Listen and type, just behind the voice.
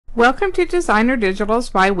Welcome to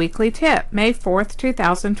DesignerDigitals Bi-Weekly Tip, May 4th,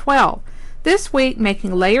 2012. This week,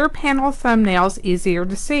 making layer panel thumbnails easier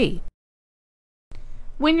to see.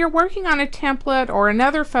 When you're working on a template or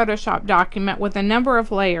another Photoshop document with a number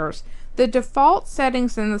of layers, the default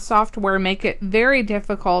settings in the software make it very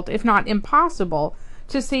difficult, if not impossible,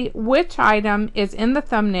 to see which item is in the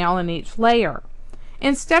thumbnail in each layer.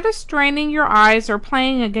 Instead of straining your eyes or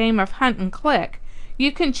playing a game of hunt and click,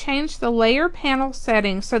 you can change the layer panel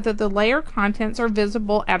settings so that the layer contents are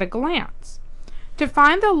visible at a glance. To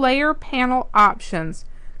find the layer panel options,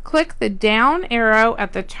 click the down arrow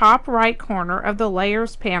at the top right corner of the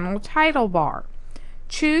Layers panel title bar.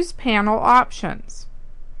 Choose Panel Options.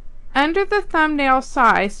 Under the thumbnail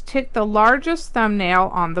size, tick the largest thumbnail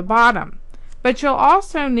on the bottom, but you'll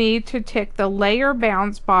also need to tick the Layer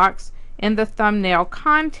Bounds box in the thumbnail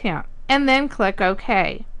content, and then click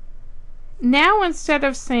OK. Now, instead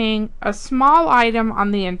of seeing a small item on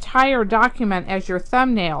the entire document as your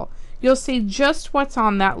thumbnail, you'll see just what's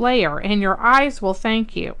on that layer, and your eyes will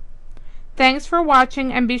thank you. Thanks for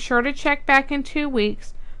watching, and be sure to check back in 2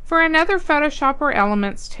 weeks for another Photoshop or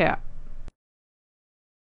Elements tip.